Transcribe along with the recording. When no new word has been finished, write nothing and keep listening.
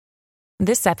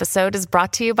This episode is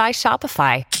brought to you by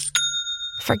Shopify.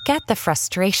 Forget the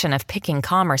frustration of picking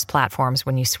commerce platforms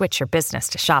when you switch your business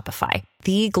to Shopify,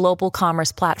 the global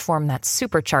commerce platform that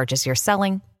supercharges your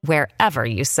selling wherever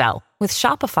you sell. With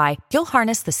Shopify, you'll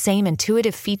harness the same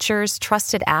intuitive features,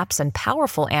 trusted apps, and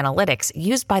powerful analytics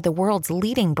used by the world's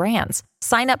leading brands.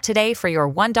 Sign up today for your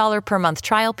 $1 per month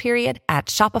trial period at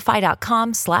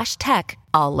shopify.com/tech,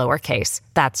 all lowercase.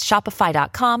 That's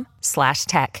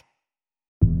shopify.com/tech.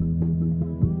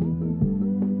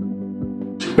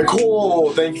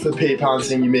 Nicole, thank you for the PayPal and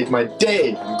saying you make my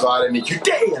day. I'm glad I make your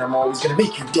day, and I'm always going to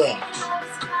make your day.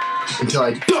 Until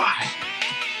I die.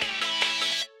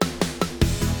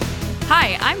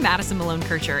 Hi, I'm Madison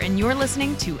Malone-Kircher, and you're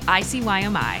listening to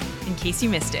ICYMI, in case you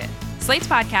missed it, Slate's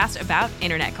podcast about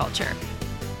internet culture.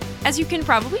 As you can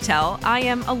probably tell, I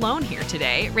am alone here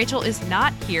today. Rachel is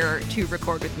not here to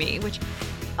record with me, which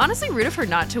honestly rude of her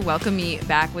not to welcome me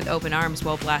back with open arms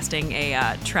while blasting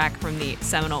a track from the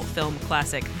seminal film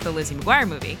classic, the Lizzie McGuire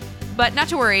movie. But not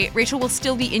to worry, Rachel will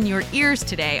still be in your ears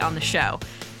today on the show.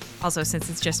 Also, since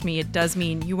it's just me, it does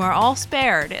mean you are all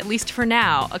spared, at least for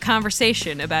now, a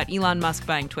conversation about Elon Musk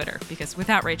buying Twitter. Because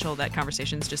without Rachel, that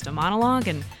conversation's just a monologue,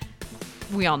 and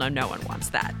we all know no one wants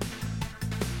that.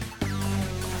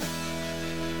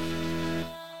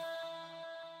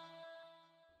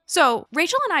 So,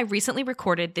 Rachel and I recently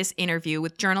recorded this interview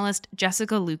with journalist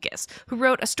Jessica Lucas, who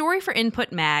wrote a story for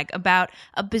Input Mag about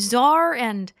a bizarre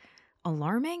and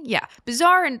alarming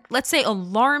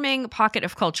pocket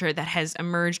of culture that has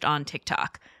emerged on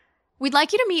TikTok. We'd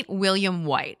like you to meet William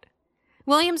White.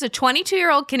 William's a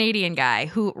 22-year-old Canadian guy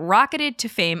who rocketed to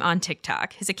fame on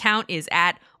TikTok. His account is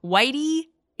at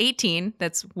Whitey18,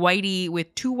 that's Whitey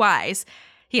with 2 Ys.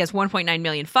 He has 1.9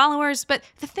 million followers, but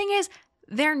the thing is,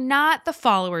 they're not the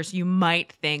followers you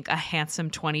might think a handsome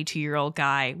 22-year-old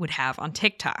guy would have on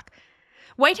TikTok.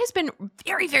 White has been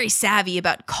very, very savvy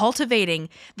about cultivating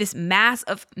this mass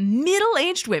of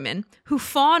middle-aged women who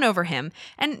fawn over him,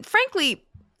 and frankly,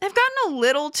 have gotten a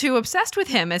little too obsessed with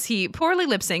him as he poorly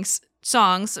lip-syncs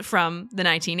songs from the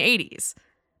 1980s,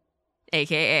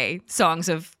 aka songs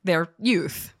of their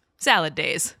youth, salad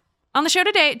days. On the show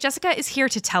today, Jessica is here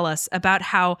to tell us about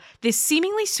how this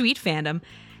seemingly sweet fandom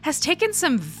has taken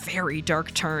some very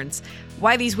dark turns,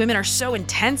 why these women are so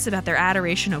intense about their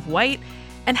adoration of White,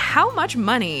 and how much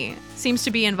money seems to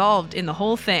be involved in the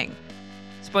whole thing.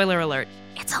 Spoiler alert,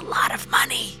 it's a lot of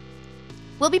money.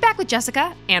 We'll be back with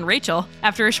Jessica and Rachel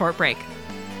after a short break.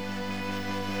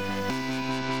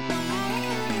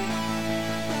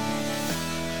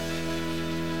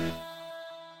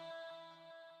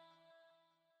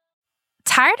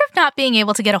 Tired of not being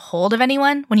able to get a hold of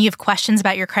anyone when you have questions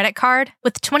about your credit card?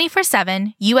 With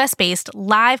 24/7 US-based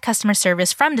live customer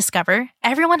service from Discover,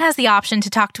 everyone has the option to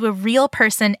talk to a real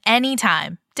person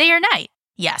anytime, day or night.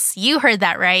 Yes, you heard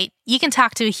that right. You can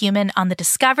talk to a human on the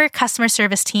Discover customer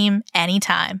service team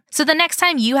anytime. So the next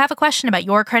time you have a question about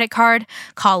your credit card,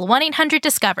 call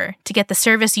 1-800-DISCOVER to get the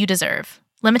service you deserve.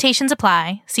 Limitations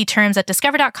apply. See terms at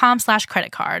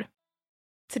discover.com/creditcard.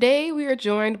 Today, we are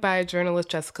joined by journalist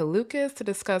Jessica Lucas to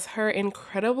discuss her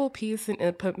incredible piece in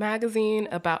Input magazine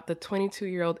about the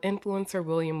 22-year-old influencer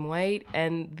William White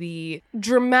and the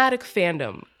dramatic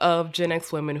fandom of Gen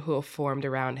X women who have formed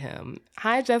around him.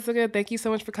 Hi, Jessica. Thank you so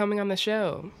much for coming on the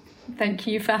show. Thank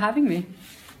you for having me.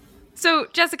 So,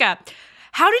 Jessica,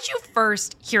 how did you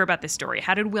first hear about this story?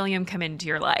 How did William come into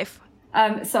your life?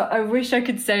 So I wish I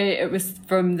could say it was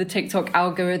from the TikTok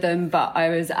algorithm, but I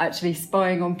was actually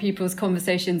spying on people's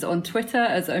conversations on Twitter,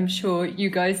 as I'm sure you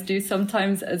guys do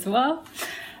sometimes as well.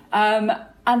 And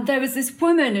there was this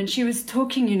woman and she was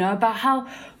talking, about how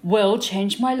Will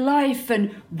changed my life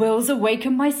and Will's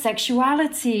awakened my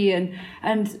sexuality and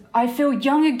I feel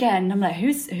young again. I'm like,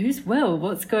 who's Will?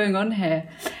 What's going on here?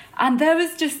 And there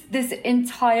was just this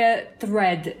entire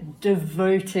thread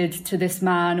devoted to this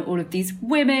man, all of these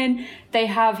women. They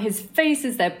have his face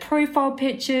as their profile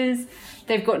pictures.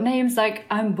 They've got names like,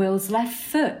 I'm Will's left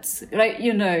foot. Like,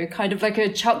 kind of like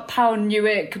a Chuck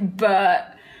Palahniuk,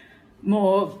 but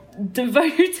more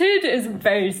devoted. Is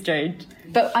very strange.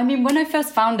 But I mean, when I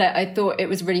first found it, I thought it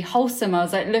was really wholesome. I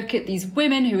was like, look at these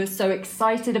women who are so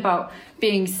excited about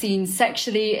being seen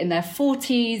sexually in their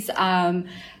 40s.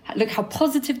 Look how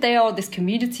positive they are, this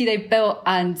community they've built.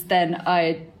 And then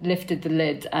I lifted the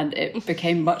lid and it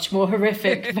became much more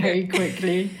horrific very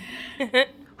quickly.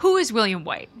 Who is William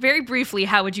White? Very briefly,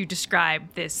 how would you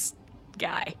describe this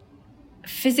guy?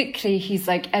 Physically, he's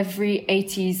like every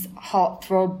 80s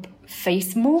heartthrob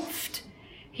face morphed.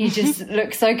 He just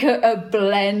looks like a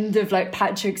blend of like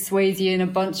Patrick Swayze and a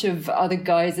bunch of other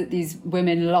guys that these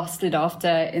women lusted after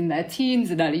in their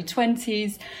teens and early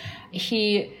 20s.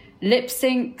 He lip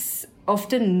syncs,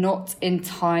 often not in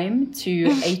time, to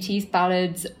 80s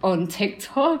ballads on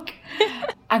TikTok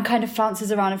and kind of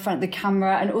flounces around in front of the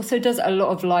camera, and also does a lot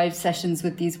of live sessions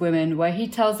with these women where he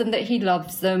tells them that he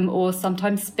loves them, or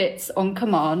sometimes spits on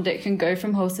command. It can go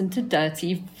from wholesome to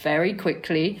dirty very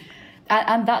quickly.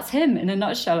 And that's him in a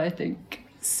nutshell, I think.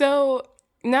 So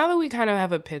now that we kind of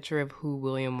have a picture of who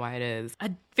William White is.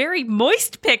 A very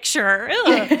moist picture.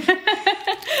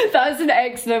 That's an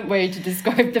excellent way to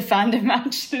describe the fandom,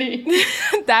 actually.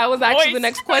 That was actually Moist. the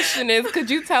next question is, could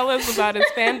you tell us about his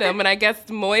fandom? And I guess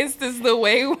moist is the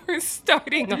way we're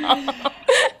starting off.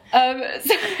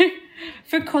 So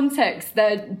for context,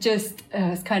 they're just,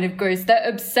 it's kind of gross. They're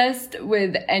obsessed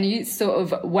with any sort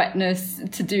of wetness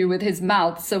to do with his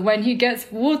mouth. So when he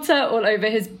gets water all over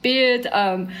his beard,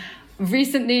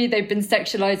 recently they've been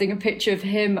sexualizing a picture of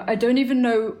him. I don't even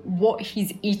know what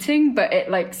he's eating, but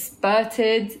it like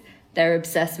spurted. They're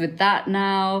obsessed with that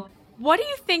now. What do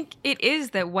you think it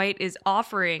is that White is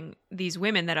offering these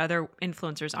women that other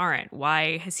influencers aren't?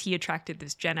 Why has he attracted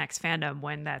this Gen X fandom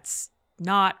when that's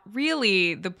not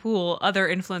really the pool other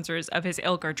influencers of his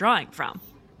ilk are drawing from?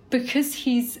 Because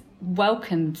he's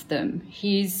welcomed them.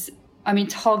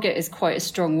 Target is quite a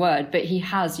strong word, but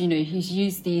he's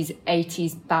used these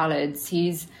 80s ballads.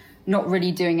 He's not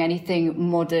really doing anything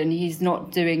modern. He's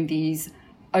not doing these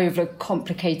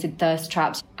overcomplicated thirst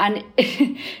traps. And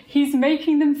he's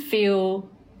making them feel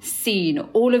seen.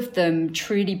 All of them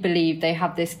truly believe they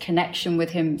have this connection with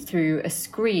him through a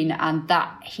screen, and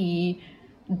that he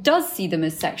does see them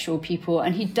as sexual people,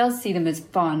 and he does see them as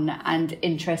fun and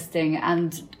interesting,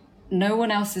 and no one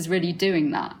else is really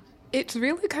doing that. It's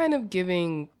really kind of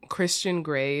giving Christian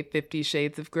Grey 50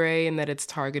 Shades of Grey, in that it's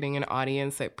targeting an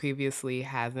audience that previously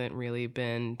hasn't really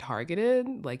been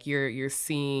targeted. Like you're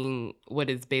seeing what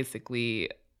is basically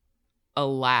a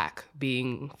lack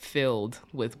being filled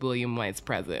with William White's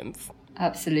presence.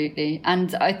 Absolutely.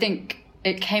 And I think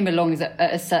it came along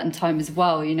at a certain time as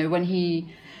well. When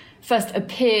he first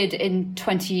appeared in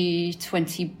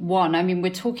 2021,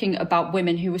 we're talking about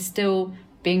women who were still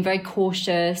being very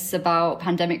cautious about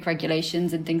pandemic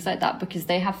regulations and things like that, because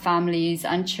they have families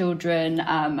and children.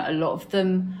 A lot of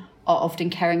them are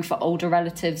often caring for older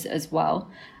relatives as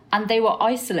well. And they were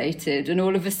isolated, and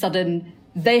all of a sudden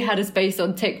they had a space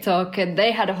on TikTok and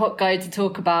they had a hot guy to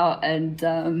talk about.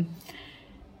 And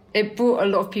it brought a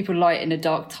lot of people light in a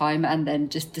dark time, and then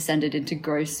just descended into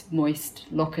gross, moist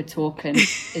locker talk and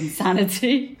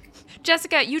insanity.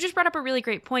 Jessica, you just brought up a really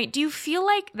great point. Do you feel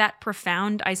like that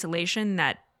profound isolation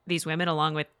that these women,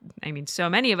 along with, so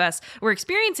many of us, were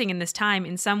experiencing in this time,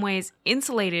 in some ways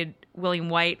insulated William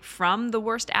White from the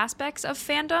worst aspects of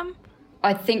fandom?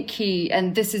 I think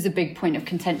and this is a big point of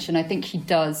contention, I think he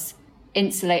does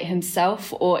insulate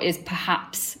himself, or is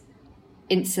perhaps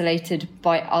insulated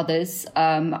by others.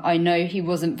 I know he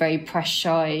wasn't very press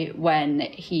shy when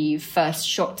he first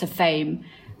shot to fame,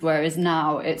 whereas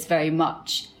now it's very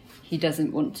much he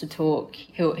doesn't want to talk.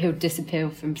 He'll disappear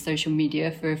from social media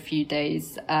for a few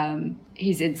days.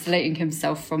 He's insulating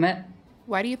himself from it.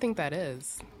 Why do you think that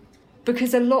is?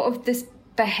 Because a lot of this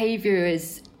behavior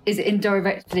is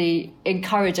indirectly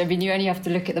encouraged. You only have to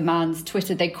look at the man's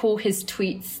Twitter. They call his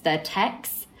tweets their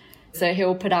texts. So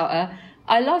he'll put out a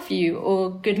 "I love you"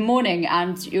 or "good morning,"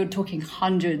 and you're talking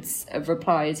hundreds of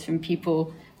replies from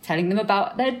people telling them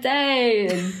about their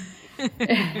day.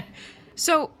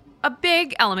 So a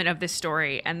big element of this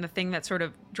story, and the thing that sort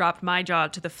of dropped my jaw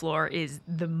to the floor, is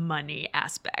the money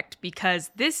aspect, because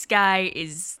this guy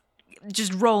is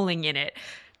just rolling in it.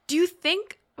 Do you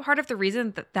think part of the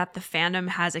reason that the fandom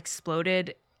has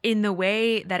exploded in the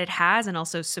way that it has, and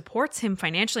also supports him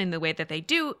financially in the way that they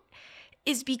do,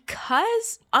 is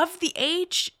because of the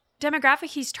age demographic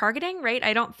he's targeting, right?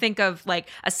 I don't think of like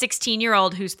a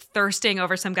 16-year-old who's thirsting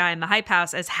over some guy in the hype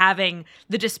house as having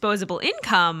the disposable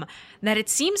income that it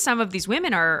seems some of these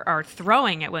women are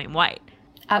throwing at William White.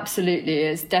 Absolutely.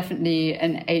 It's definitely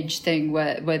an age thing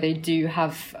where they do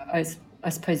have, I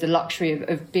suppose, the luxury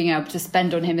of being able to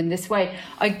spend on him in this way.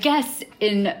 I guess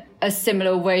in a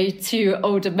similar way to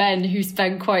older men who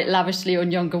spend quite lavishly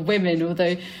on younger women,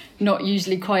 although not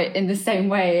usually quite in the same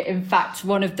way. In fact,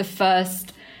 one of the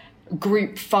first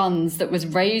group funds that was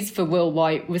raised for Will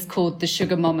White was called the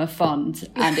Sugar Mama Fund,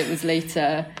 and it was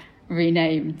later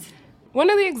renamed. One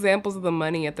of the examples of the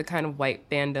money at the kind of white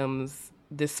fandom's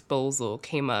disposal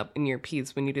came up in your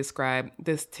piece when you described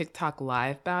this TikTok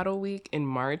live battle week in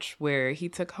March, where he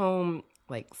took home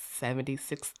like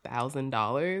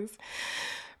 $76,000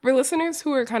 For listeners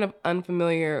who are kind of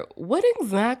unfamiliar, what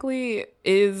exactly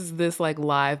is this like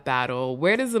live battle?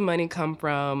 Where does the money come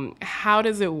from? How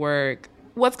does it work?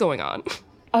 What's going on?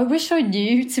 I wish I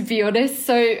knew, to be honest.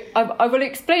 So I will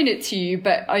explain it to you,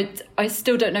 but I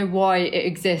still don't know why it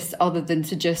exists other than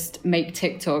to just make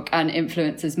TikTok and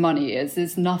influencers money.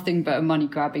 It's nothing but a money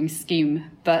grabbing scheme.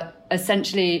 But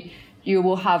essentially, you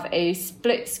will have a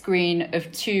split screen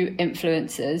of two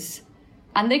influencers,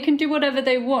 and they can do whatever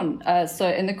they want. So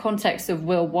in the context of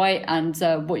Will White and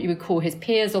what you would call his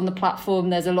peers on the platform,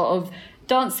 there's a lot of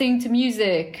dancing to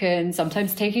music and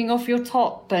sometimes taking off your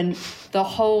top. And the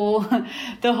whole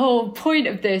point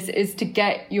of this is to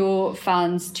get your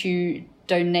fans to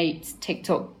donate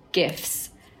TikTok gifts.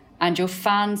 And your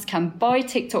fans can buy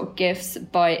TikTok gifts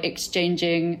by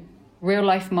exchanging real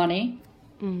life money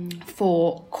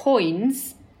for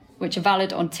coins, which are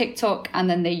valid on TikTok. And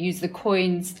then they use the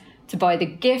coins to buy the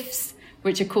gifts,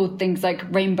 which are called things like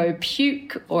rainbow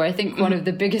puke, or I think one of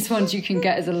the biggest ones you can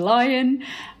get is a lion.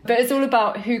 But it's all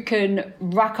about who can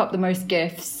rack up the most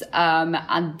gifts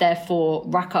and therefore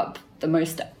rack up the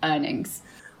most earnings.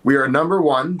 We are number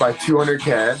one by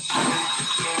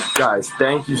 200K. Guys,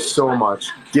 thank you so much.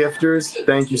 Gifters,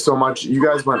 thank you so much. You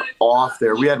guys went off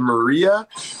there. We had Maria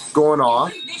going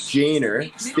off,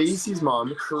 Janer, Stacy's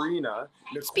mom, Karina.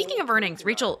 Speaking of earnings,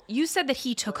 Rachel, you said that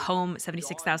he took home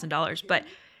 $76,000, but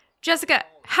Jessica,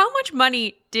 how much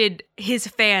money did his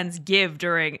fans give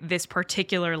during this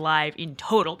particular live in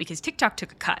total? Because TikTok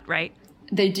took a cut, right?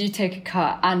 They do take a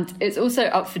cut, and it's also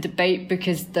up for debate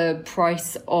because the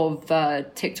price of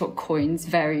TikTok coins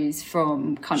varies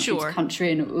from country to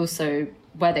country and also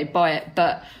where they buy it,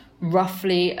 but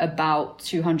roughly about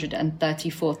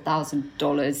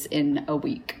 $234,000 in a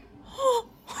week.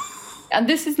 And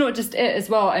this is not just it as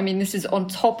well. I mean, this is on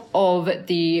top of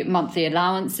the monthly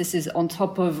allowance. This is on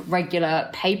top of regular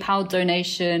PayPal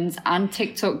donations and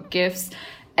TikTok gifts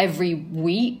every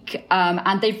week.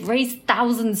 And they've raised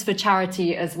thousands for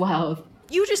charity as well.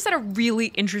 You just said a really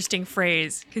interesting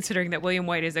phrase, considering that William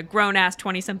White is a grown-ass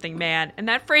 20-something man. And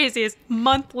that phrase is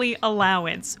monthly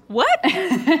allowance. What?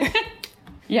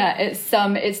 Yeah,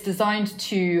 it's designed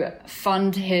to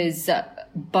fund his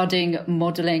budding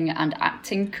modeling and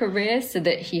acting career so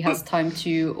that he has time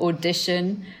to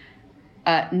audition.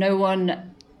 No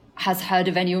one has heard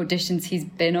of any auditions he's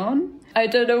been on. I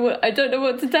don't know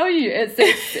what to tell you.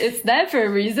 It's there for a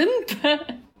reason.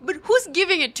 But who's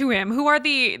giving it to him? Who are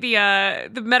the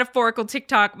metaphorical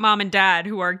TikTok mom and dad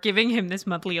who are giving him this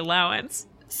monthly allowance?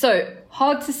 So,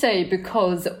 hard to say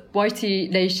because Whitey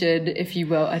Nation, if you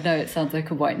will, I know it sounds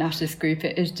like a white nationalist group,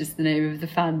 it is just the name of the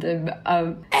fandom.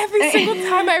 Every single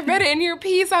time I read it in your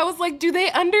piece, I was like, do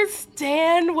they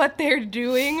understand what they're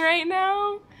doing right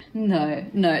now?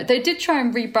 No. They did try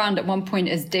and rebrand at one point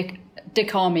as Dick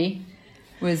Army,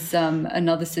 was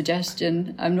another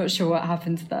suggestion. I'm not sure what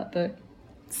happened to that, though.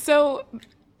 So,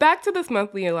 back to this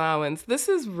monthly allowance. This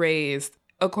is raised,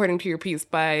 according to your piece,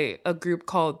 by a group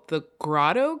called the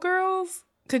Grotto Girls.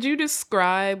 Could you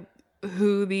describe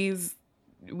who these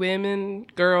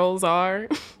girls are?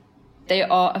 They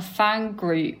are a fan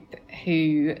group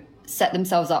who set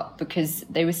themselves up because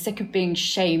they were sick of being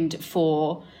shamed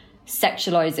for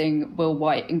sexualizing Will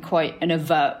White in quite an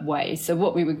overt way. So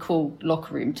what we would call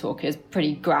locker room talk is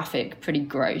pretty graphic, pretty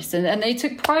gross. And they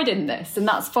took pride in this, and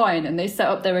that's fine. And they set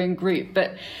up their own group,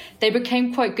 but they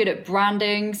became quite good at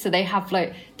branding. So they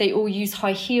all use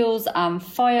high heels and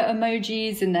fire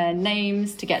emojis in their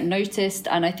names to get noticed.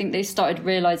 And I think they started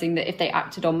realizing that if they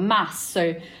acted en masse,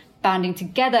 so banding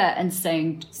together and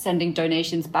sending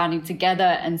donations, banding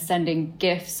together and sending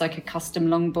gifts like a custom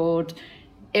longboard,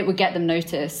 it would get them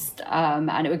noticed and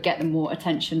it would get them more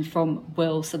attention from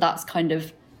Will. So that's kind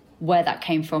of where that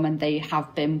came from. And they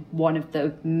have been one of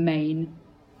the main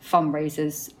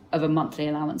fundraisers of a monthly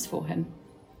allowance for him.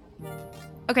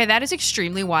 Okay, that is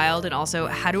extremely wild. And also,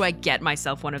 how do I get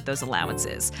myself one of those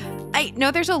allowances? I know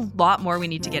there's a lot more we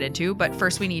need to get into, but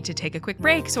first we need to take a quick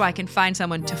break so I can find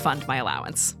someone to fund my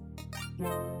allowance.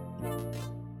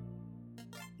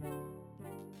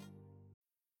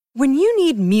 When you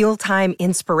need mealtime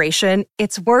inspiration,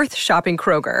 it's worth shopping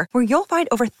Kroger, where you'll find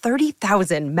over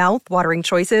 30,000 mouth-watering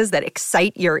choices that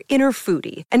excite your inner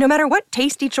foodie. And no matter what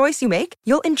tasty choice you make,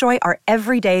 you'll enjoy our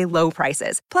everyday low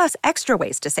prices, plus extra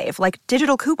ways to save, like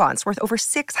digital coupons worth over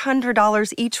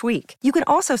 $600 each week. You can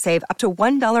also save up to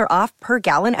 $1 off per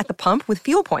gallon at the pump with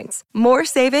fuel points. More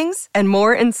savings and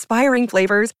more inspiring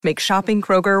flavors make shopping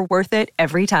Kroger worth it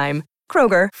every time.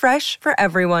 Kroger, fresh for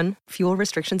everyone. Fuel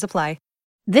restrictions apply.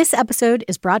 This episode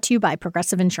is brought to you by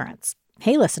Progressive Insurance.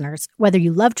 Hey listeners, whether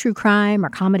you love true crime or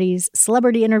comedies,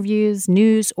 celebrity interviews,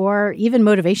 news, or even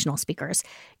motivational speakers,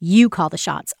 you call the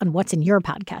shots on what's in your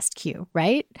podcast queue,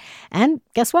 right? And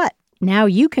guess what? Now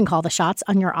you can call the shots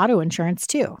on your auto insurance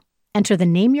too. Enter the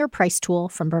Name Your Price tool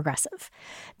from Progressive.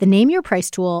 The Name Your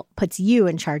Price tool puts you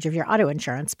in charge of your auto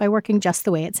insurance by working just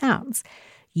the way it sounds.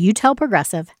 You tell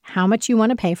Progressive how much you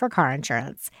want to pay for car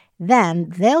insurance.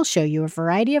 Then they'll show you a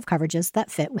variety of coverages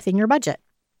that fit within your budget,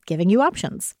 giving you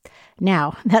options.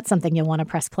 Now, that's something you'll want to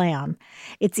press play on.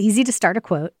 It's easy to start a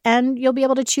quote, and you'll be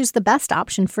able to choose the best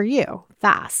option for you,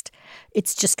 fast.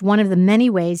 It's just one of the many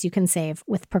ways you can save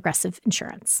with Progressive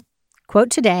Insurance.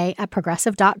 Quote today at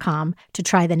Progressive.com to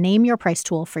try the Name Your Price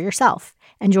tool for yourself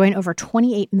and join over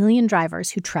 28 million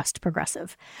drivers who trust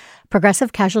Progressive.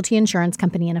 Progressive Casualty Insurance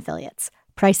Company and Affiliates.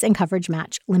 Price and coverage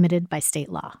match limited by state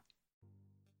law.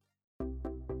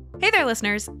 Hey there,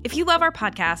 listeners. If you love our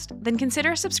podcast, then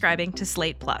consider subscribing to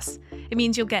Slate Plus. It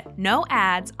means you'll get no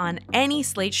ads on any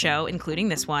Slate show, including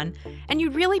this one, and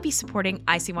you'd really be supporting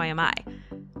ICYMI.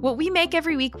 What we make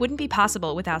every week wouldn't be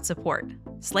possible without support.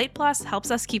 Slate Plus helps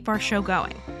us keep our show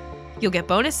going. You'll get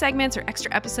bonus segments or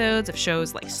extra episodes of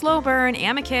shows like Slow Burn,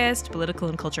 Amicus, Political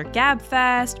and Culture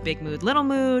Gabfest, Big Mood, Little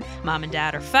Mood, Mom and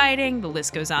Dad Are Fighting, the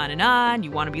list goes on and on.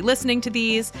 You want to be listening to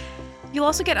these. You'll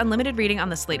also get unlimited reading on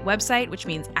the Slate website, which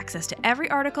means access to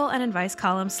every article and advice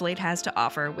column Slate has to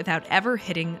offer without ever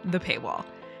hitting the paywall.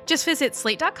 Just visit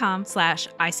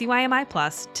slate.com/ICYMI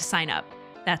Plus to sign up.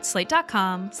 That's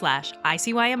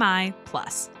slate.com/ICYMI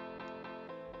Plus.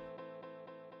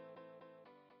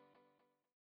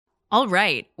 All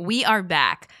right, we are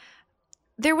back.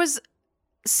 There was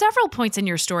several points in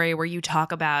your story where you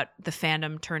talk about the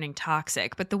fandom turning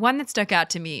toxic, but the one that stuck out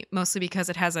to me, mostly because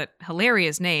it has a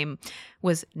hilarious name,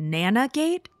 was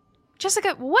Nanagate.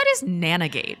 Jessica, what is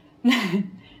Nanagate?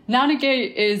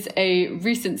 Nanagate is a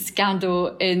recent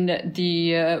scandal in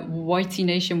the Whitey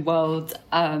Nation world.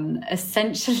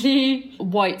 Essentially,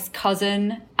 White's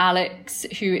cousin, Alex,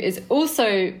 who is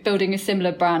also building a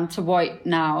similar brand to White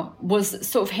now, was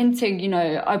sort of hinting, we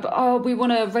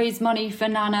want to raise money for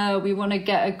Nana. We want to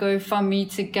get a GoFundMe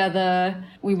together.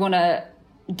 We want to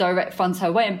direct funds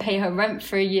her way and pay her rent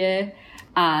for a year.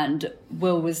 And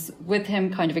Will was with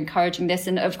him, kind of encouraging this.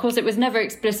 And of course, it was never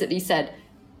explicitly said,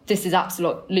 this is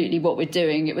absolutely what we're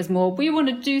doing. It was more, we want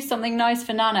to do something nice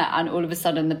for Nana. And all of a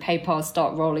sudden the PayPal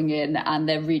start rolling in and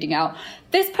they're reading out,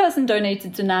 this person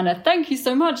donated to Nana. Thank you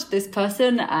so much, this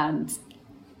person. And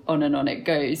on it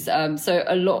goes. So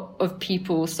a lot of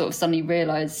people sort of suddenly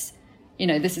realize,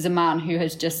 this is a man who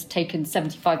has just taken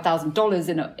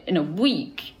 $75,000 in a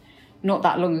week, not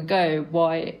that long ago.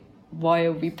 Why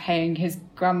are we paying his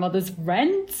grandmother's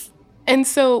rent? And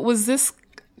so was this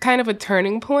kind of a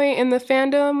turning point in the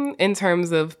fandom in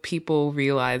terms of people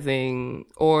realizing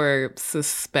or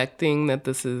suspecting that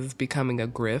this is becoming a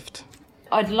grift?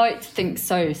 I'd like to think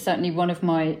so. Certainly one of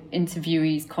my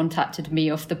interviewees contacted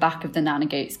me off the back of the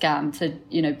Nanagate scam to,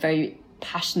 very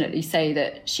passionately say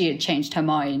that she had changed her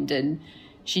mind and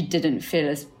she didn't feel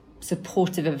as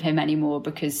supportive of him anymore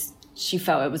because she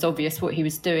felt it was obvious what he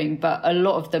was doing. But a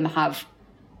lot of them have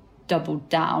doubled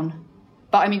down.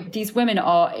 But I mean, these women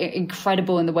are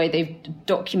incredible in the way they've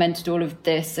documented all of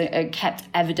this and kept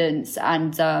evidence.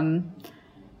 And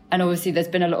obviously there's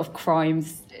been a lot of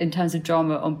crimes in terms of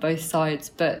drama on both sides,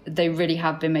 but they really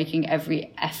have been making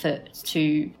every effort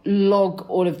to log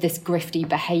all of this grifty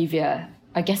behavior,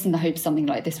 I guess in the hope something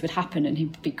like this would happen and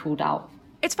he'd be called out.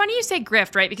 It's funny you say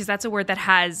grift, right? Because that's a word that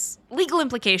has legal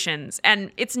implications.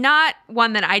 And it's not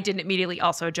one that I didn't immediately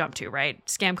also jump to, right?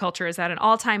 Scam culture is at an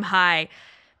all-time high.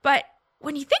 But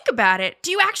when you think about it,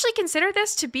 do you actually consider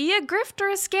this to be a grift or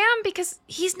a scam? Because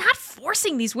he's not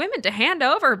forcing these women to hand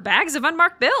over bags of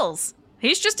unmarked bills.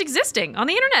 He's just existing on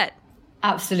the internet.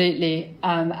 Absolutely.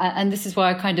 And this is why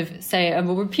I kind of say, and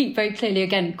we'll repeat very clearly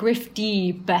again,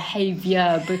 grifty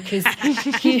behavior, because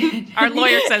our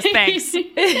lawyer says thanks.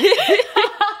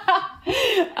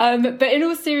 But in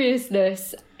all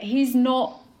seriousness, he's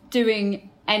not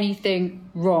doing anything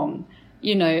wrong.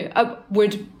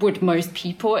 Would most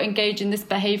people engage in this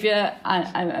behavior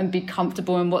and be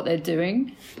comfortable in what they're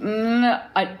doing?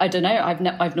 I don't know.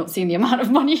 I've not seen the amount of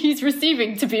money he's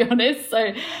receiving, to be honest.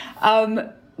 So,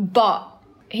 but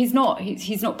he's not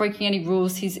breaking any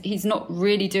rules. He's not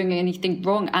really doing anything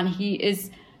wrong, and he is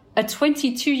a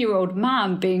 22-year-old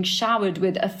man being showered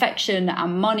with affection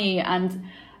and money and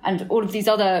all of these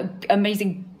other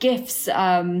amazing gifts.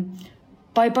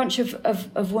 By a bunch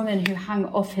of women who hang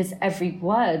off his every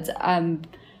word. And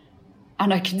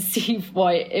I can see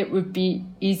why it would be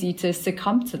easy to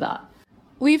succumb to that.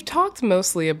 We've talked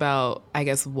mostly about, I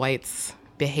guess, White's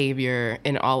behavior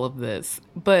in all of this.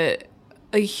 But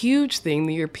a huge thing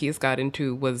that your piece got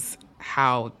into was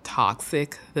how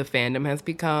toxic the fandom has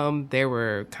become. There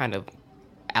were kind of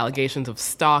allegations of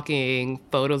stalking,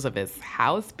 photos of his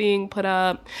house being put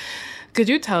up. Could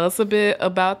you tell us a bit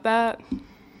about that?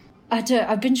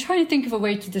 I've been trying to think of a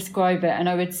way to describe it, and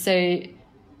I would say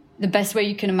the best way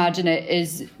you can imagine it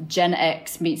is Gen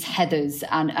X meets Heathers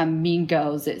and Mean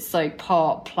Girls. It's like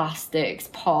part plastics,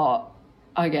 part,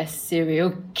 I guess,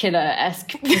 serial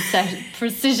killer-esque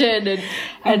precision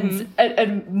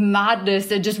and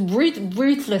madness and just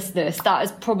ruthlessness. That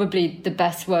is probably the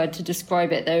best word to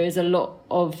describe it. There is a lot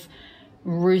of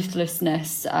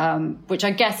ruthlessness, which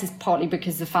I guess is partly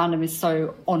because the fandom is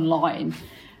so online.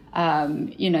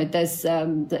 There's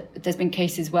been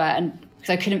cases where, and because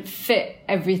I couldn't fit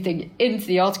everything into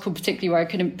the article, particularly where I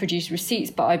couldn't produce receipts,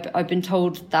 but I've been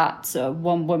told that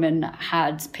one woman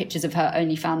had pictures of her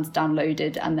OnlyFans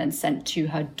downloaded and then sent to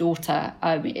her daughter.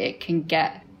 It can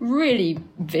get really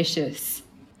vicious.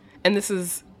 And this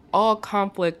is all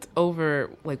conflict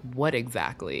over, like, what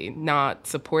exactly? Not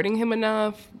supporting him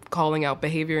enough, calling out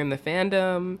behavior in the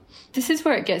fandom? This is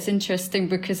where it gets interesting,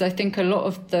 because I think a lot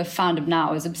of the fandom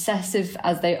now, as obsessive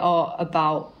as they are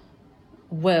about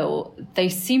Will, they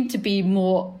seem to be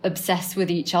more obsessed with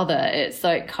each other. It's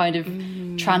like kind of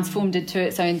transformed into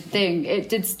its own thing. It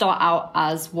did start out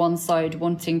as one side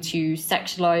wanting to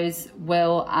sexualize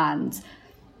Will and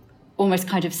almost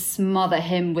kind of smother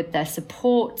him with their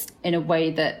support in a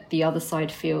way that the other side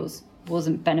feels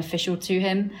wasn't beneficial to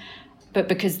him. But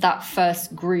because that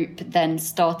first group then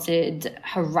started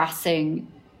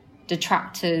harassing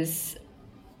detractors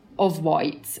of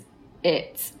White,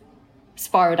 it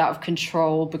spiraled out of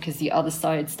control because the other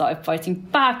side started fighting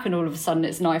back, and all of a sudden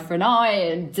it's an eye for an eye.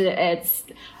 And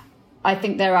I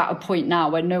think they're at a point now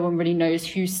where no one really knows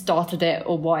who started it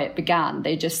or why it began.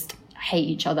 They just hate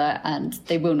each other and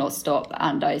they will not stop.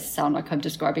 And I sound like I'm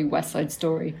describing West Side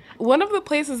Story. One of the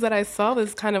places that I saw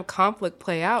this kind of conflict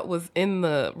play out was in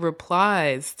the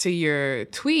replies to your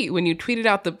tweet when you tweeted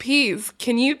out the piece.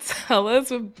 Can you tell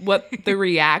us what the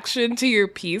reaction to your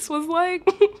piece was like?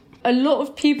 A lot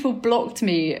of people blocked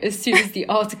me as soon as the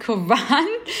article ran.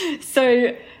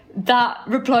 So that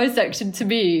reply section to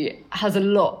me has a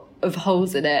lot of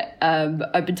holes in it.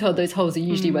 I've been told those holes are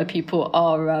usually where people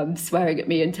are swearing at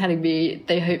me and telling me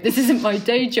they hope this isn't my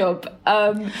day job.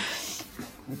 But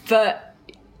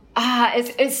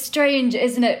it's strange,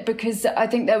 isn't it? Because I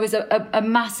think there was a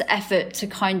mass effort to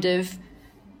kind of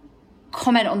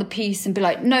comment on the piece and be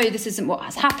like, no, this isn't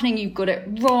what's happening, you've got it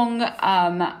wrong.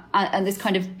 And this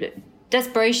kind of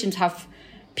desperation to have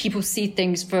people see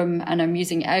things from, and I'm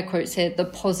using air quotes here, the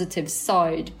positive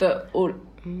side. But all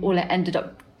it ended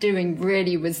up doing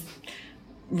really was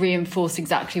reinforce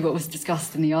exactly what was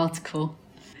discussed in the article.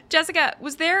 Jessica,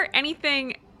 was there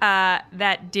anything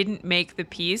that didn't make the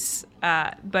piece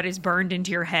but is burned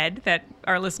into your head that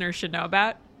our listeners should know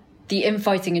about? The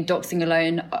infighting and doxing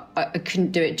alone, I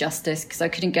couldn't do it justice because I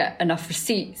couldn't get enough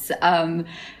receipts. And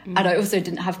I also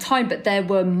didn't have time, but there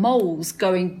were moles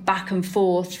going back and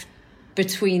forth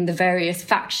between the various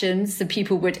factions. So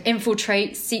people would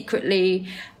infiltrate secretly.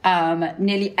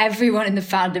 Nearly everyone in the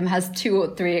fandom has 2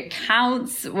 or 3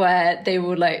 accounts where they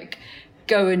will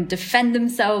go and defend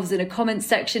themselves in a comment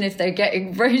section if they're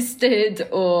getting roasted,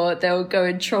 or they'll go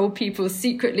and troll people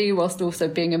secretly whilst also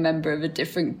being a member of a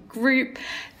different group.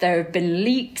 There have been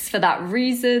leaks for that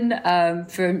reason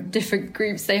from different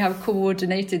groups. They have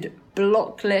coordinated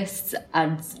block lists,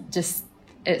 and just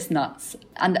it's nuts.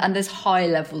 And there's high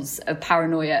levels of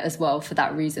paranoia as well for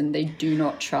that reason. They do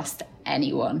not trust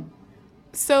anyone.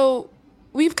 So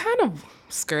we've kind of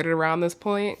skirted around this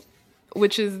point,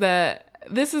 which is that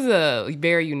this is a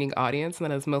very unique audience, and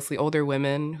that is mostly older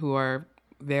women who are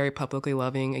very publicly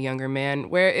loving a younger man,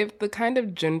 where if the kind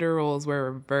of gender roles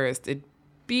were reversed, it'd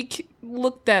be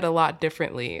looked at a lot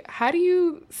differently. How do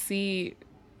you see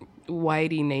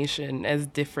Whitey Nation as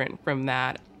different from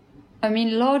that? I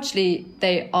mean, largely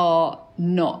they are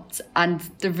not. And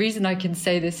the reason I can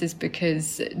say this is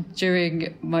because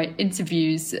during my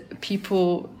interviews,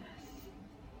 people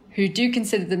who do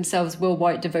consider themselves Will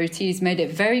White devotees made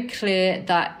it very clear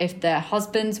that if their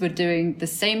husbands were doing the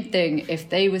same thing, if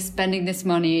they were spending this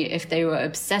money, if they were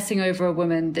obsessing over a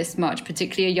woman this much,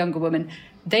 particularly a younger woman,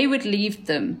 they would leave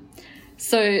them.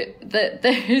 So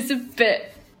there is a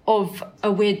bit of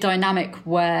a weird dynamic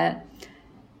where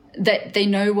that they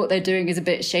know what they're doing is a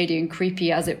bit shady and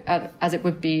creepy, as it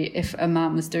would be if a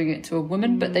man was doing it to a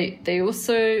woman, but they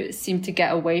also seem to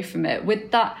get away from it.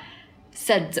 With that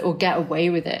said, or get away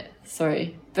with it,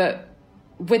 sorry. But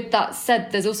with that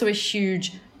said, there's also a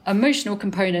huge emotional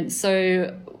component.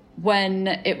 So when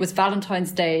it was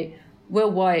Valentine's Day, Will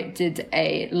White did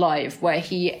a live where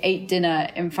he ate dinner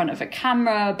in front of a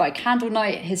camera by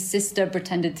candlelight. His sister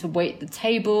pretended to wait the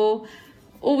table,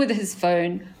 all with his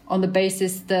phone, on the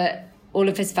basis that all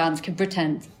of his fans could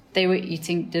pretend they were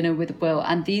eating dinner with Will.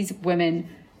 And these women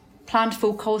planned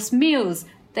full-course meals.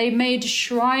 They made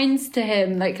shrines to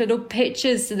him, like little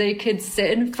pictures so they could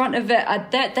sit in front of it.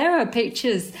 There are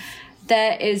pictures.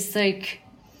 There is like,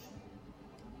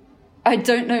 I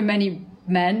don't know many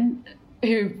men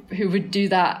who would do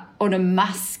that on a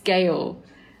mass scale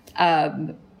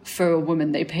for a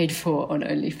woman they paid for on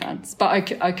OnlyFans.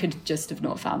 But I could just have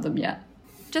not found them yet.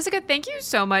 Jessica, thank you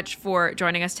so much for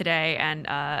joining us today and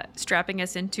strapping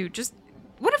us into just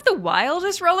one of the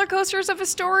wildest roller coasters of a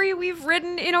story we've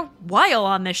ridden in a while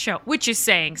on this show, which is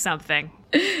saying something.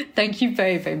 Thank you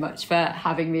very, very much for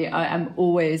having me. I am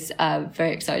always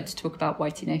very excited to talk about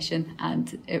Whitey Nation,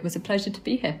 and it was a pleasure to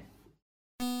be here.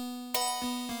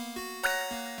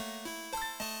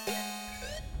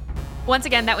 Once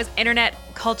again, that was internet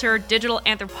culture digital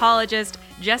anthropologist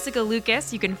Jessica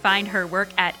Lucas. You can find her work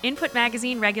at Input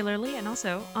Magazine regularly and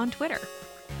also on Twitter.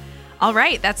 All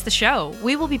right, that's the show.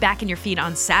 We will be back in your feed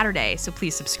on Saturday, so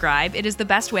please subscribe. It is the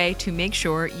best way to make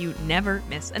sure you never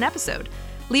miss an episode.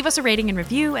 Leave us a rating and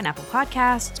review in Apple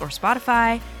Podcasts or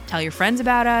Spotify. Tell your friends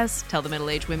about us. Tell the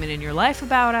middle-aged women in your life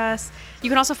about us. You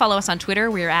can also follow us on Twitter.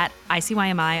 We're at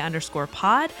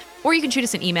ICYMI_pod. Or you can shoot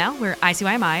us an email. We're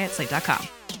ICYMI@slate.com.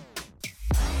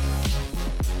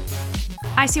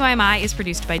 ICYMI is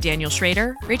produced by Daniel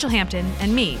Schrader, Rachel Hampton,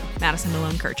 and me, Madison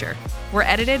Malone-Kircher. We're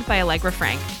edited by Allegra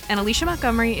Frank, and Alicia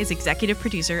Montgomery is executive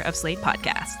producer of Slate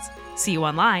Podcasts. See you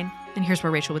online, and here's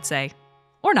where Rachel would say,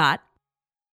 or not.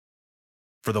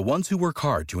 For the ones who work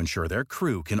hard to ensure their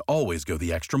crew can always go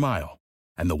the extra mile,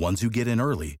 and the ones who get in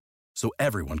early so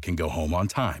everyone can go home on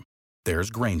time,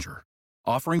 there's Grainger,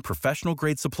 offering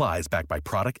professional-grade supplies backed by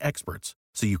product experts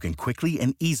so you can quickly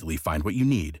and easily find what you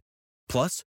need.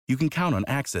 Plus, you can count on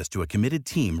access to a committed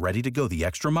team ready to go the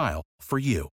extra mile for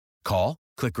you. Call,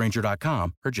 click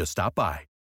Grainger.com, or just stop by.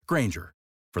 Grainger,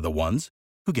 for the ones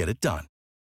who get it done.